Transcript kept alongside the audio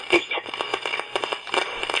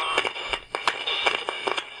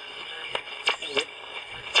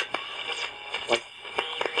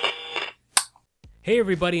Hey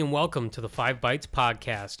everybody, and welcome to the 5 Bytes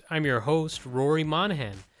Podcast. I'm your host, Rory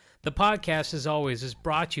Monahan. The podcast, as always, is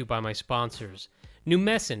brought to you by my sponsors.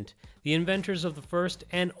 Numescent, the inventors of the first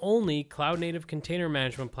and only cloud-native container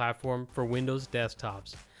management platform for Windows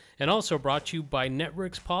desktops. And also brought to you by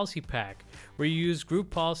Networks Policy Pack, where you use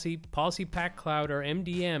Group Policy, Policy Pack Cloud, or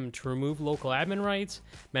MDM to remove local admin rights,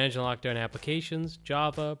 manage and lock down applications,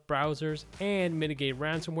 Java, browsers, and mitigate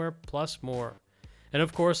ransomware, plus more. And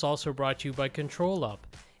of course, also brought to you by ControlUp,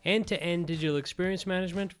 end-to-end digital experience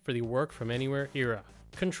management for the work from anywhere era.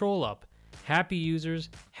 ControlUp, happy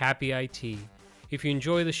users, happy IT. If you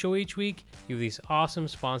enjoy the show each week, you have these awesome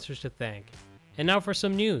sponsors to thank. And now for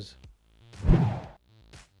some news.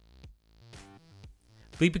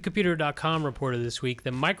 BleepingComputer.com reported this week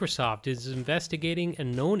that Microsoft is investigating a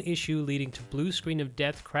known issue leading to blue screen of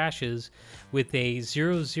death crashes with a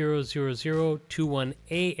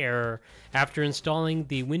 000021A error after installing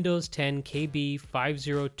the Windows 10 KB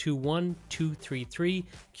 5021233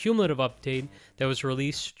 cumulative update that was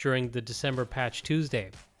released during the December Patch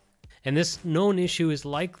Tuesday. And this known issue is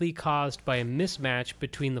likely caused by a mismatch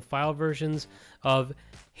between the file versions of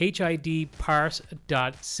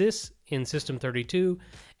HID-parse.sys in System32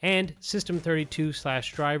 and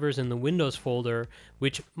System32/drivers in the Windows folder,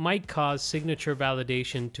 which might cause signature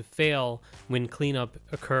validation to fail when cleanup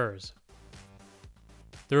occurs.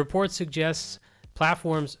 The report suggests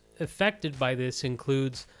platforms affected by this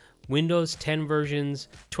includes Windows 10 versions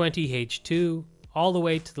 20H2 all the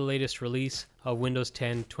way to the latest release of Windows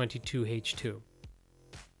 10 22H2.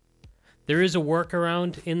 There is a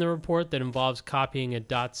workaround in the report that involves copying a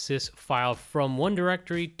 .sys file from one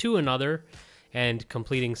directory to another and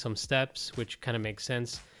completing some steps, which kind of makes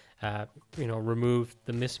sense. Remove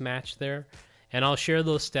the mismatch there. And I'll share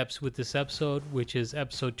those steps with this episode, which is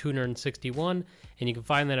episode 261, and you can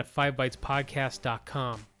find that at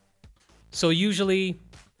 5bytespodcast.com. So usually,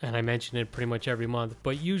 and I mention it pretty much every month,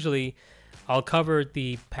 but usually I'll cover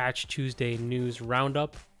the Patch Tuesday news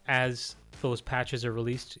roundup as those patches are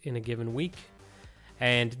released in a given week.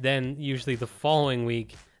 And then usually the following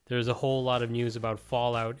week, there's a whole lot of news about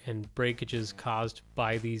fallout and breakages caused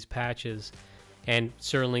by these patches. And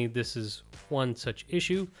certainly this is one such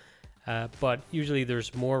issue, but usually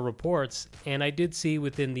there's more reports. And I did see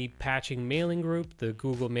within the patching mailing group, the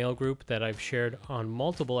Google Mail group that I've shared on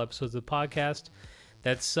multiple episodes of the podcast,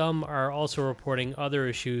 that some are also reporting other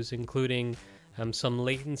issues, including some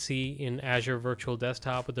latency in Azure Virtual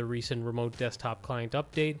Desktop with the recent Remote Desktop Client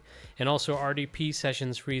update, and also RDP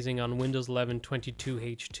sessions freezing on Windows 11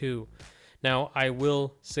 22H2. Now, I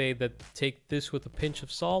will say that take this with a pinch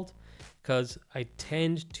of salt, because I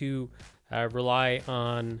tend to rely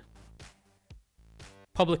on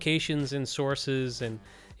publications and sources and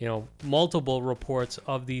multiple reports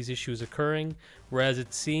of these issues occurring, whereas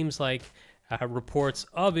it seems like reports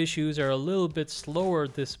of issues are a little bit slower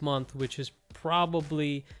this month, which is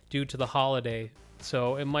probably due to the holiday.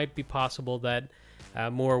 So it might be possible that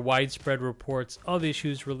more widespread reports of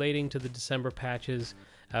issues relating to the December patches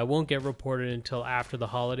won't get reported until after the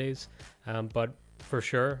holidays. But for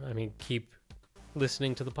sure, keep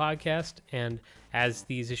listening to the podcast, and as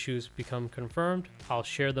these issues become confirmed, I'll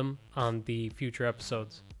share them on the future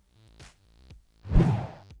episodes.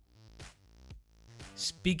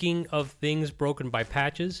 Speaking of things broken by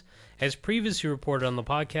patches, as previously reported on the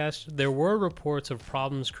podcast, there were reports of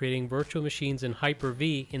problems creating virtual machines in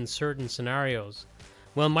Hyper-V in certain scenarios.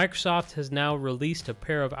 Well, Microsoft has now released a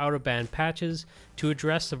pair of out-of-band patches to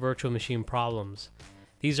address the virtual machine problems.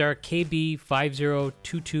 These are KB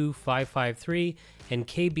 5022553 and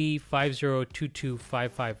KB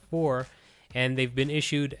 5022554, and they've been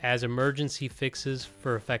issued as emergency fixes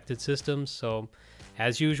for affected systems. So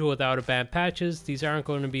as usual with out-of-band patches, these aren't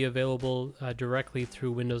going to be available directly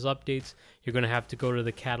through Windows updates. You're going to have to go to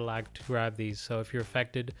the catalog to grab these. So if you're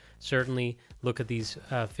affected, certainly look at these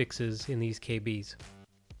fixes in these KBs.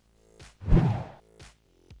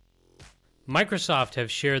 Microsoft have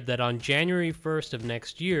shared that on January 1st of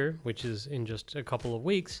next year, which is in just a couple of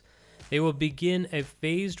weeks, they will begin a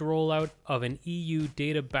phased rollout of an EU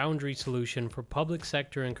data boundary solution for public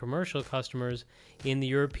sector and commercial customers in the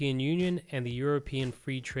European Union and the European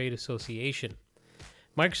Free Trade Association.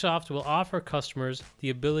 Microsoft will offer customers the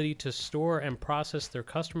ability to store and process their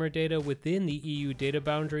customer data within the EU data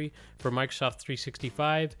boundary for Microsoft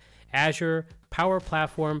 365, Azure, Power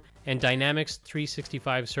Platform, and Dynamics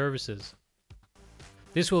 365 services.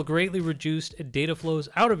 This will greatly reduce data flows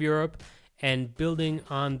out of Europe and building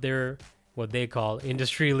on their what they call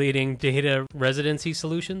industry-leading data residency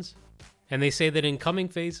solutions. And they say that in coming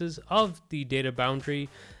phases of the data boundary,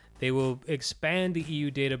 they will expand the EU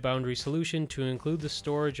data boundary solution to include the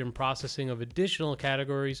storage and processing of additional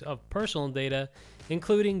categories of personal data,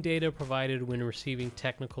 including data provided when receiving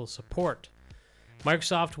technical support.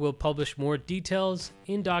 Microsoft will publish more details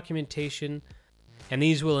in documentation, and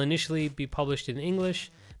these will initially be published in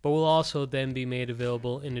English, but will also then be made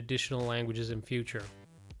available in additional languages in future.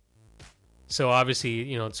 So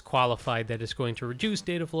obviously, it's qualified that it's going to reduce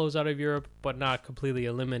data flows out of Europe, but not completely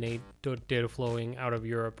eliminate data flowing out of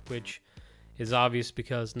Europe, which is obvious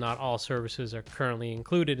because not all services are currently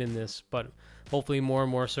included in this, but hopefully more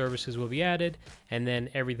and more services will be added, and then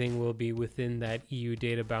everything will be within that EU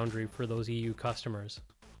data boundary for those EU customers.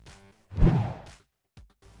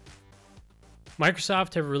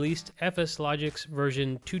 Microsoft have released FSLogix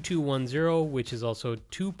version 2210, which is also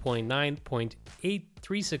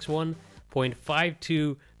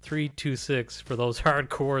 2.9.8361.52326 for those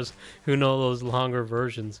hardcores who know those longer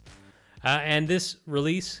versions. And this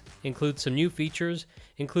release includes some new features,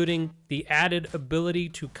 including the added ability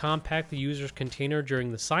to compact the user's container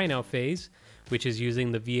during the sign-out phase, which is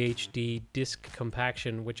using the VHD disk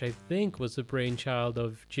compaction, which I think was the brainchild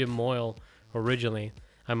of Jim Moyle originally.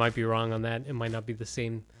 I might be wrong on that. It might not be the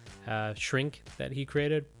same shrink that he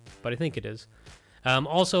created, but I think it is.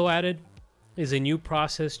 Also added is a new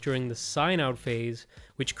process during the sign-out phase,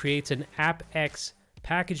 which creates an AppX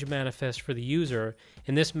package manifest for the user,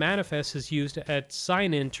 and this manifest is used at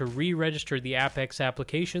sign-in to re-register the AppX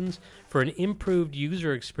applications for an improved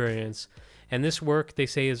user experience. And this work, they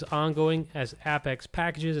say, is ongoing as AppX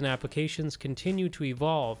packages and applications continue to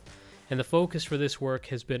evolve. And the focus for this work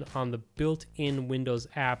has been on the built-in Windows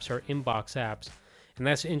apps or inbox apps. And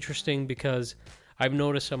that's interesting because I've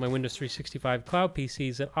noticed on my Windows 365 cloud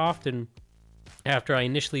PCs that often after I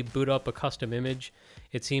initially boot up a custom image,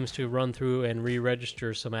 it seems to run through and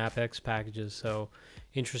re-register some AppX packages. So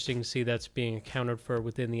interesting to see that's being accounted for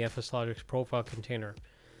within the FSLogix profile container.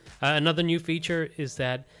 Another new feature is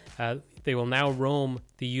that they will now roam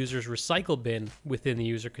the user's recycle bin within the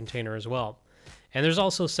user container as well. And there's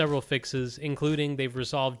also several fixes, including they've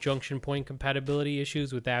resolved junction point compatibility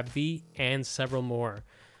issues with AppV and several more.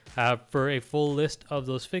 For a full list of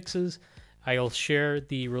those fixes, I'll share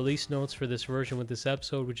the release notes for this version with this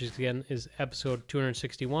episode, which is episode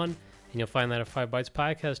 261, and you'll find that at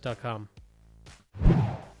 5bytespodcast.com.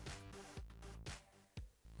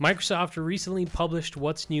 Microsoft recently published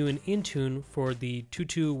what's new in Intune for the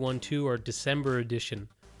 2212 or December edition.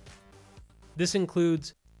 This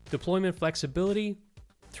includes deployment flexibility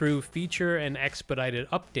through feature and expedited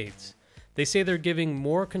updates. They say they're giving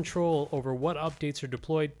more control over what updates are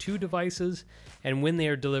deployed to devices and when they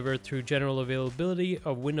are delivered through general availability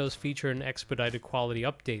of Windows feature and expedited quality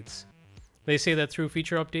updates. They say that through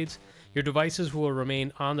feature updates, your devices will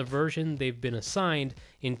remain on the version they've been assigned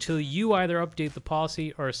until you either update the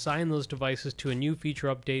policy or assign those devices to a new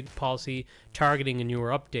feature update policy targeting a newer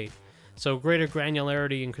update. So greater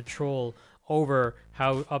granularity and control over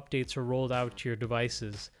how updates are rolled out to your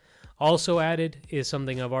devices. Also added is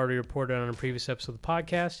something I've already reported on a previous episode of the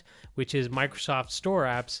podcast, which is Microsoft Store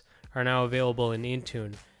apps are now available in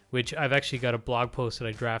Intune, which I've actually got a blog post that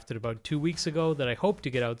I drafted about 2 weeks ago that I hope to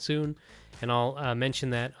get out soon, and I'll mention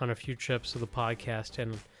that on a future episode of the podcast,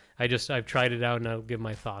 and I've tried it out and I'll give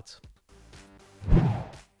my thoughts.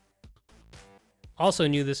 Also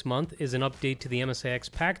new this month is an update to the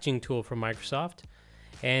MSIX packaging tool from Microsoft,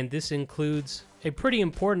 and this includes a pretty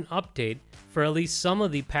important update for at least some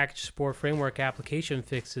of the Package Support Framework application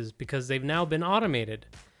fixes because they've now been automated.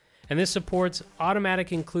 And this supports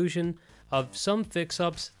automatic inclusion of some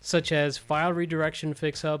fix-ups such as file redirection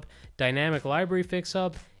fix-up, dynamic library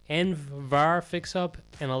fix-up, env-var fix-up,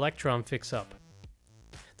 and electron fix-up.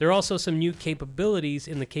 There are also some new capabilities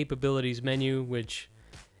in the capabilities menu, which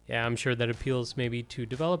I'm sure that appeals maybe to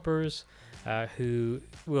developers who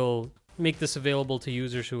will make this available to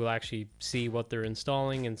users who will actually see what they're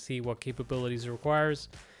installing and see what capabilities it requires.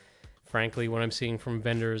 Frankly, what I'm seeing from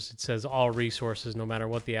vendors, it says all resources no matter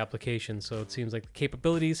what the application, so it seems like the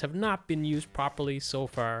capabilities have not been used properly so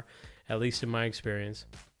far, at least in my experience.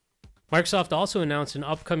 Microsoft also announced an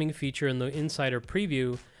upcoming feature in the Insider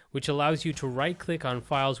Preview, which allows you to right-click on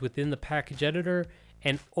files within the package editor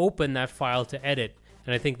and open that file to edit.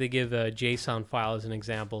 And I think they give a JSON file as an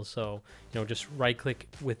example. So, just right click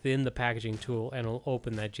within the packaging tool and it'll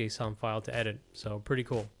open that JSON file to edit. So pretty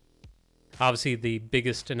cool. Obviously, the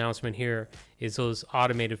biggest announcement here is those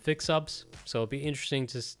automated fix-ups. So it'll be interesting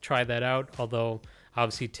to try that out. Although,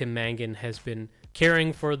 obviously, Tim Mangan has been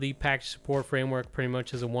caring for the package support framework pretty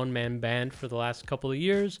much as a one-man band for the last couple of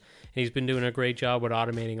years, and he's been doing a great job with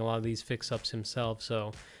automating a lot of these fix-ups himself.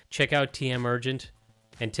 So check out TM Urgent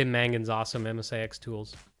and Tim Mangan's awesome MSIX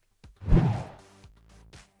tools.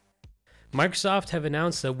 Microsoft have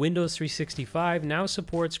announced that Windows 365 now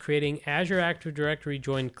supports creating Azure Active Directory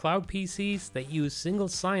joined cloud PCs that use single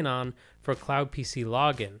sign-on for cloud PC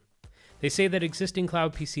login. They say that existing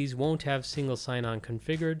cloud PCs won't have single sign-on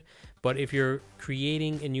configured, but if you're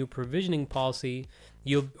creating a new provisioning policy,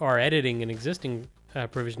 or editing an existing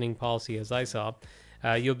provisioning policy, as I saw,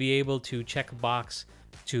 you'll be able to check a box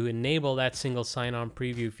to enable that single sign-on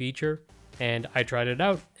preview feature, and I tried it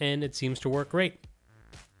out, and it seems to work great.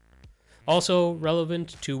 Also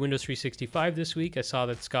relevant to Windows 365 this week, I saw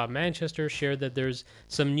that Scott Manchester shared that there's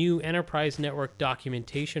some new enterprise network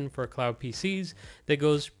documentation for cloud PCs that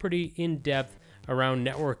goes pretty in-depth around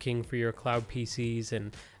networking for your cloud PCs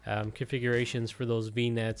and configurations for those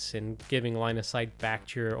VNets and giving line of sight back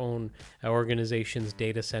to your own organization's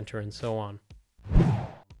data center and so on.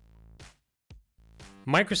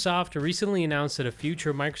 Microsoft recently announced that a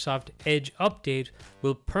future Microsoft Edge update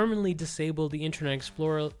will permanently disable the Internet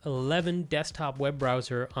Explorer 11 desktop web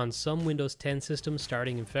browser on some Windows 10 systems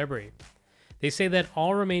starting in February. They say that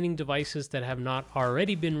all remaining devices that have not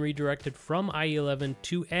already been redirected from IE11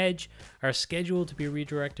 to Edge are scheduled to be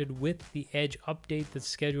redirected with the Edge update that's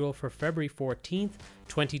scheduled for February 14th,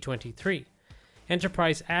 2023.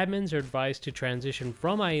 Enterprise admins are advised to transition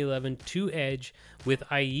from IE11 to Edge with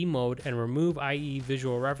IE mode and remove IE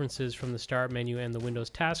visual references from the Start menu and the Windows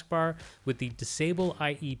taskbar with the Disable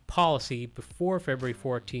IE policy before February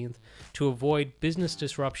 14th to avoid business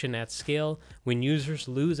disruption at scale when users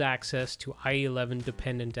lose access to IE11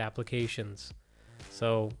 dependent applications.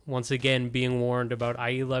 So, once again, being warned about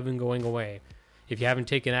IE11 going away. If you haven't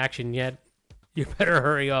taken action yet, you better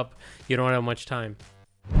hurry up. You don't have much time.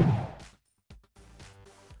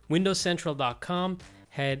 WindowsCentral.com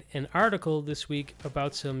had an article this week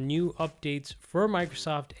about some new updates for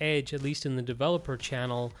Microsoft Edge, at least in the developer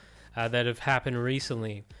channel, that have happened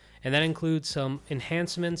recently. And that includes some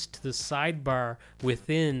enhancements to the sidebar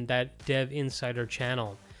within that Dev Insider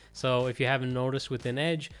channel. So if you haven't noticed within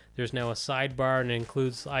Edge, there's now a sidebar and it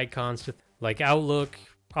includes icons to like Outlook,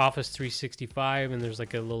 Office 365, and there's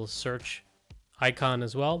like a little search icon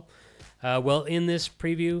as well. Well, in this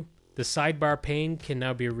preview, the sidebar pane can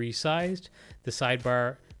now be resized. The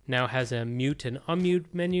sidebar now has a mute and unmute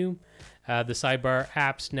menu. The sidebar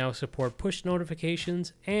apps now support push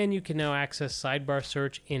notifications, and you can now access sidebar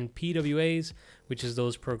search in PWAs, which is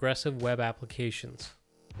those progressive web applications.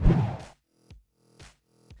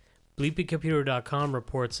 BleepingComputer.com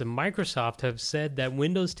reports that Microsoft have said that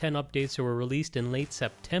Windows 10 updates that were released in late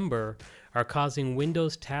September are causing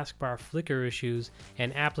Windows taskbar flicker issues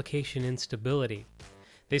and application instability.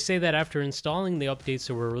 They say that after installing the updates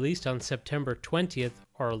that were released on September 20th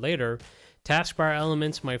or later, taskbar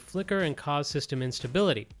elements might flicker and cause system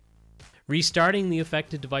instability. Restarting the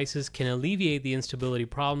affected devices can alleviate the instability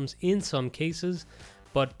problems in some cases,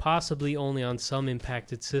 but possibly only on some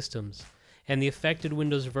impacted systems. And the affected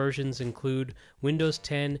Windows versions include Windows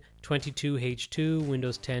 10 22H2,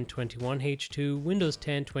 Windows 10 21H2, Windows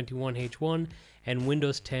 10 21H1, and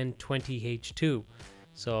Windows 10 20H2.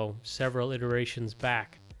 So several iterations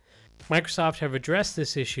back. Microsoft have addressed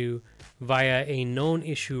this issue via a known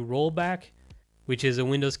issue rollback, which is a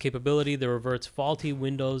Windows capability that reverts faulty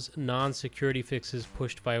Windows non-security fixes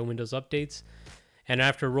pushed via Windows updates. And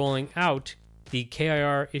after rolling out, the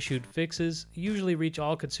KIR issued fixes usually reach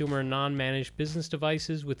all consumer non-managed business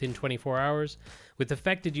devices within 24 hours, with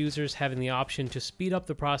affected users having the option to speed up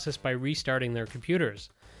the process by restarting their computers.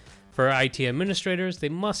 For IT administrators, they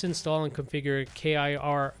must install and configure a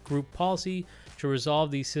KIR group policy to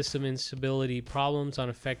resolve these system instability problems on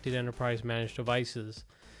affected enterprise managed devices.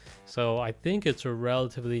 So I think it's a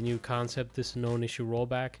relatively new concept, this known issue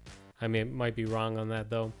rollback. I mean, it might be wrong on that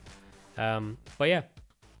though. But yeah,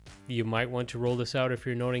 you might want to roll this out if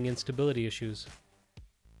you're noting instability issues.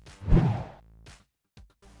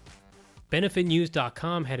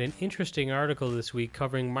 BenefitNews.com had an interesting article this week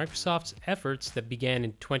covering Microsoft's efforts that began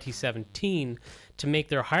in 2017 to make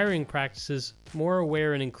their hiring practices more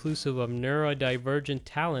aware and inclusive of neurodivergent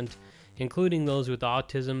talent, including those with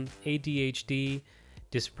autism, ADHD,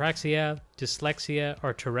 dyspraxia, dyslexia,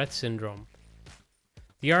 or Tourette syndrome.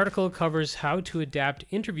 The article covers how to adapt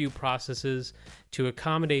interview processes to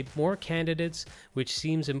accommodate more candidates, which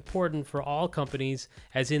seems important for all companies,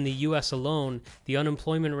 as in the US alone, the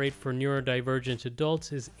unemployment rate for neurodivergent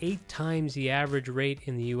adults is 8 times the average rate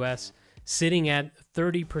in the US, sitting at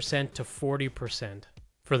 30% to 40%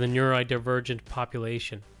 for the neurodivergent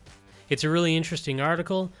population. It's a really interesting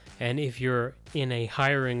article, and if you're in a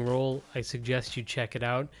hiring role, I suggest you check it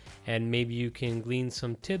out, and maybe you can glean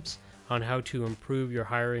some tips on how to improve your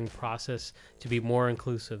hiring process to be more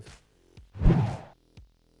inclusive.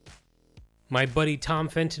 My buddy Tom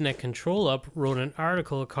Fenton at ControlUp wrote an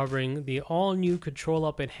article covering the all-new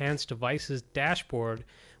ControlUp Enhanced Devices dashboard,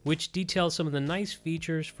 which details some of the nice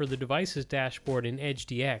features for the devices dashboard in Edge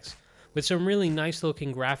DX, with some really nice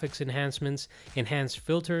looking graphics enhancements, enhanced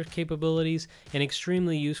filter capabilities, and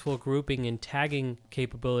extremely useful grouping and tagging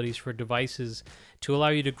capabilities for devices to allow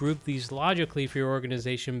you to group these logically for your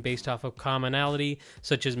organization based off of commonality,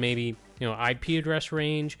 such as maybe IP address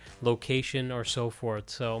range, location, or so forth.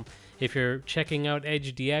 So if you're checking out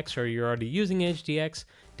Edge DX or you're already using Edge DX,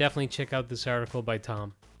 definitely check out this article by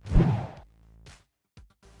Tom.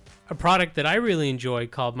 A product that I really enjoy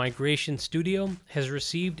called Migration Studio has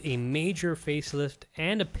received a major facelift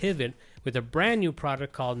and a pivot with a brand new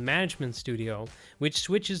product called Management Studio, which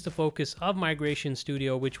switches the focus of Migration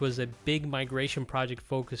Studio, which was a big migration project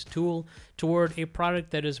focused tool, toward a product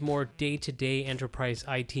that is more day-to-day enterprise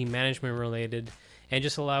IT management related and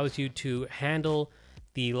just allows you to handle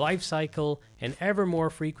the life cycle and ever more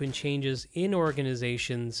frequent changes in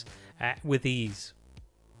organizations with ease.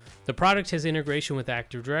 The product has integration with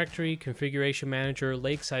Active Directory, Configuration Manager,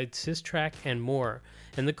 Lakeside Systrack, and more.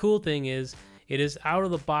 And the cool thing is, it is out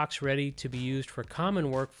of the box ready to be used for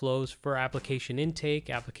common workflows for application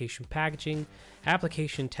intake, application packaging,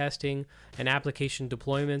 application testing, and application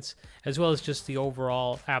deployments, as well as just the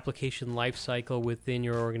overall application lifecycle within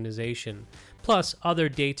your organization. Plus other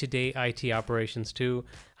day-to-day IT operations too.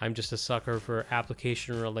 I'm just a sucker for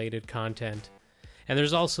application-related content. And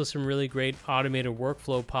there's also some really great automated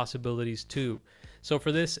workflow possibilities too. So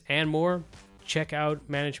for this and more, check out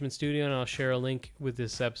Management Studio, and I'll share a link with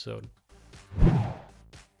this episode. It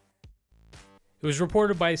was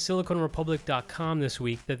reported by SiliconRepublic.com this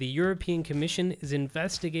week that the European Commission is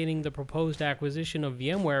investigating the proposed acquisition of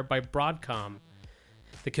VMware by Broadcom.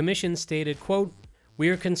 The Commission stated, quote, "We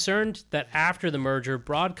are concerned that after the merger,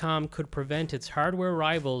 Broadcom could prevent its hardware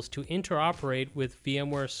rivals to interoperate with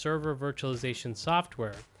VMware server virtualization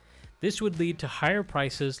software. This would lead to higher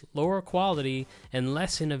prices, lower quality, and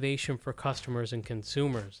less innovation for customers and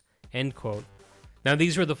consumers." End quote. Now,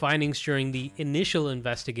 these were the findings during the initial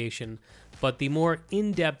investigation, but the more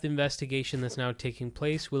in-depth investigation that's now taking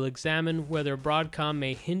place will examine whether Broadcom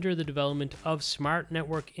may hinder the development of smart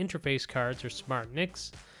network interface cards, or smart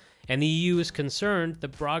NICs, and the EU is concerned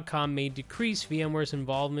that Broadcom may decrease VMware's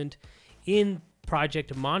involvement in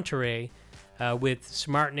Project Monterey with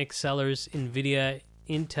SmartNIC sellers NVIDIA,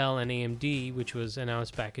 Intel, and AMD, which was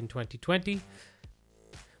announced back in 2020,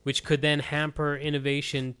 which could then hamper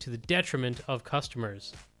innovation to the detriment of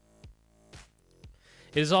customers.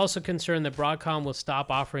 It is also concerned that Broadcom will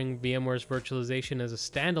stop offering VMware's virtualization as a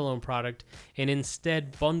standalone product and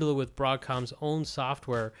instead bundle it with Broadcom's own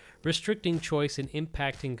software, restricting choice and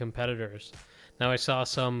impacting competitors. Now, I saw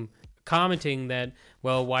some commenting that,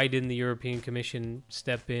 well, why didn't the European Commission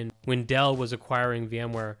step in when Dell was acquiring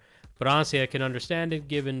VMware? But honestly, I can understand it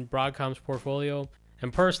given Broadcom's portfolio,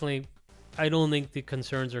 and personally, I don't think the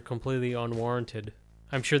concerns are completely unwarranted.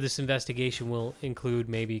 I'm sure this investigation will include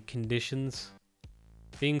maybe conditions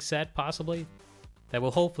being set, possibly, that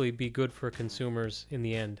will hopefully be good for consumers in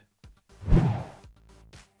the end.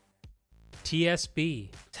 TSB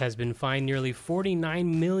has been fined nearly £49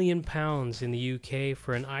 million in the UK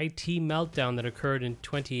for an IT meltdown that occurred in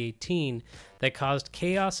 2018 that caused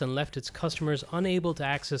chaos and left its customers unable to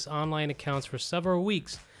access online accounts for several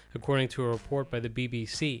weeks, according to a report by the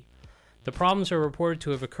BBC. The problems are reported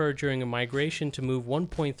to have occurred during a migration to move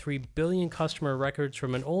 1.3 billion customer records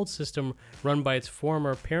from an old system run by its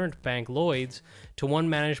former parent bank Lloyds to one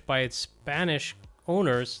managed by its Spanish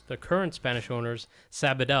owners, the current Spanish owners,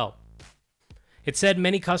 Sabadell. It said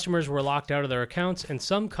many customers were locked out of their accounts and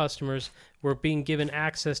some customers were being given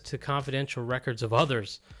access to confidential records of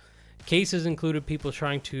others. Cases included people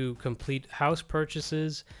trying to complete house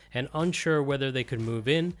purchases and unsure whether they could move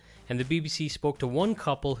in, and the BBC spoke to one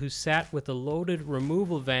couple who sat with a loaded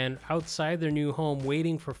removal van outside their new home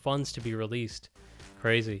waiting for funds to be released.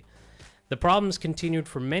 Crazy. The problems continued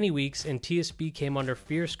for many weeks, and TSB came under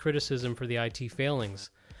fierce criticism for the IT failings.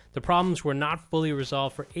 The problems were not fully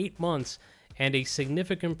resolved for 8 months, and a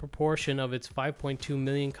significant proportion of its 5.2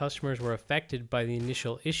 million customers were affected by the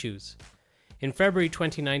initial issues. In February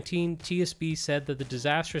 2019, TSB said that the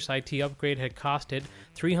disastrous IT upgrade had cost it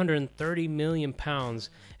 £330 million,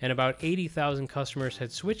 and about 80,000 customers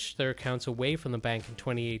had switched their accounts away from the bank in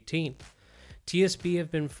 2018. TSB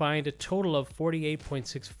have been fined a total of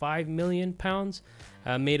 £48.65 million,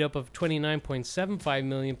 made up of £29.75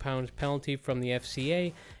 million penalty from the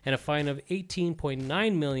FCA and a fine of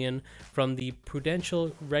 £18.9 million from the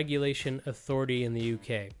Prudential Regulation Authority in the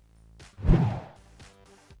UK.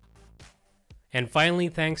 And finally,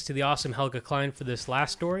 thanks to the awesome Helge Klein for this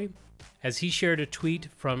last story, as he shared a tweet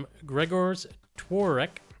from Grzegorz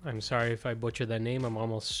Tworek. I'm sorry if I butchered that name, I'm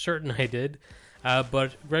almost certain I did.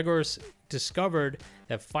 But Grzegorz discovered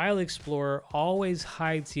that File Explorer always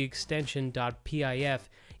hides the extension .pif,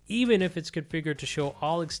 even if it's configured to show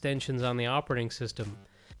all extensions on the operating system.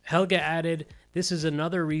 Helge added, "This is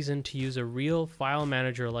another reason to use a real file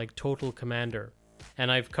manager like Total Commander."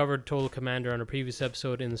 And I've covered Total Commander on a previous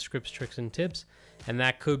episode in the Scripts, Tricks, and Tips, and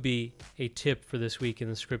that could be a tip for this week in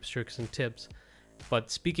the Scripts, Tricks, and Tips. But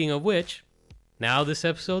speaking of which, now this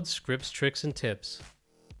episode's Scripts, Tricks, and Tips.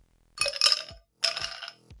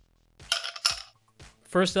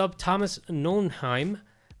 First up, Thomas Nonheim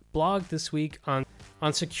blogged this week on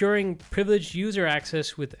securing privileged user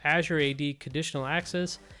access with Azure AD conditional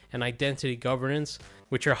access and identity governance,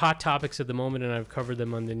 which are hot topics at the moment, and I've covered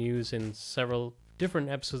them on the news in several different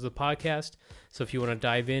episodes of the podcast. So if you want to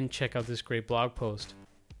dive in, check out this great blog post.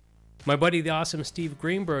 My buddy, the awesome Steve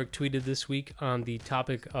Greenberg, tweeted this week on the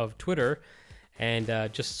topic of Twitter and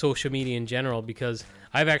just social media in general, because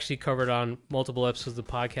I've actually covered on multiple episodes of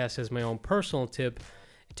the podcast as my own personal tip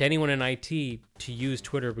to anyone in IT to use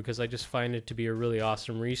Twitter, because I just find it to be a really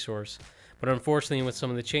awesome resource. But unfortunately, with some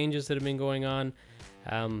of the changes that have been going on,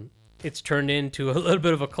 it's turned into a little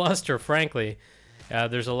bit of a cluster, frankly.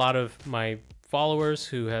 There's a lot of my followers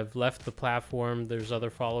who have left the platform. There's other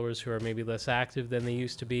followers who are maybe less active than they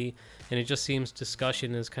used to be. And it just seems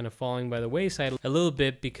discussion is kind of falling by the wayside a little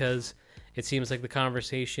bit, because it seems like the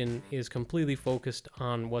conversation is completely focused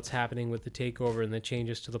on what's happening with the takeover and the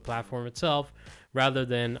changes to the platform itself, rather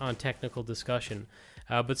than on technical discussion.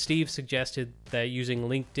 But Steve suggested that using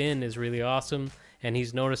LinkedIn is really awesome, and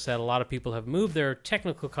he's noticed that a lot of people have moved their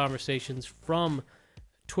technical conversations from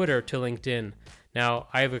Twitter to LinkedIn. Now,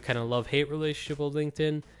 I have a kind of love-hate relationship with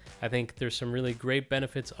LinkedIn. I think there's some really great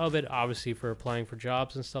benefits of it, obviously for applying for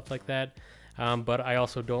jobs and stuff like that. But I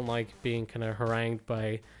also don't like being kind of harangued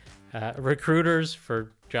by recruiters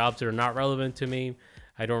for jobs that are not relevant to me.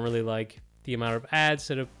 I don't really like the amount of ads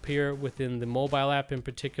that appear within the mobile app in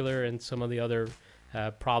particular, and some of the other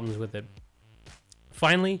problems with it.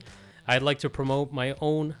 Finally, I'd like to promote my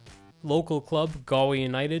own local club, Galway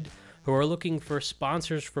United, who are looking for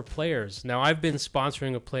sponsors for players. Now, I've been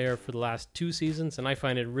sponsoring a player for the last 2 seasons, and I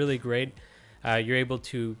find it really great. You're able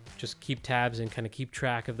to just keep tabs and kind of keep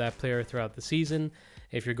track of that player throughout the season.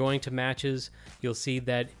 If you're going to matches, you'll see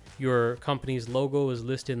that your company's logo is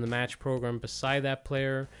listed in the match program beside that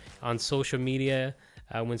player. On social media,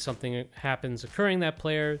 when something happens occurring that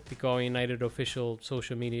player, the Galway United official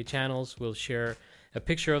social media channels will share a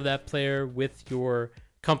picture of that player with your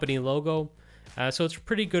company logo. So it's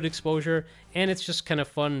pretty good exposure, and it's just kind of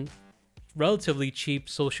fun, relatively cheap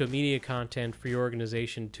social media content for your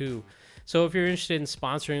organization too. So if you're interested in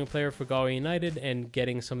sponsoring a player for Galway United and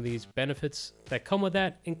getting some of these benefits that come with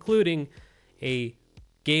that, including a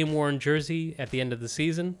game-worn jersey at the end of the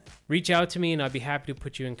season, reach out to me and I'd be happy to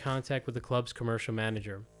put you in contact with the club's commercial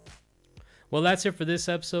manager. Well, that's it for this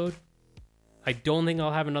episode. I don't think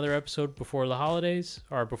I'll have another episode before the holidays,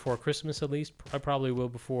 or before Christmas at least. I probably will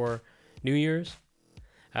before New Year's.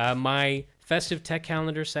 My festive tech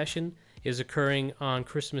calendar session is occurring on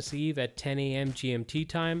Christmas Eve at 10 a.m. GMT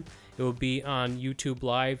time. It will be on YouTube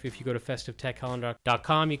Live. If you go to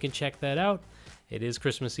festivetechcalendar.com, you can check that out. It is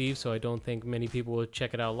Christmas Eve, so I don't think many people will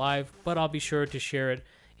check it out live, but I'll be sure to share it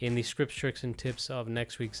in the Scripts, Tricks, and Tips of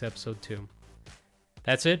next week's episode too.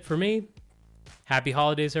 That's it for me. Happy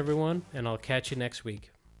holidays, everyone, and I'll catch you next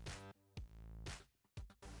week.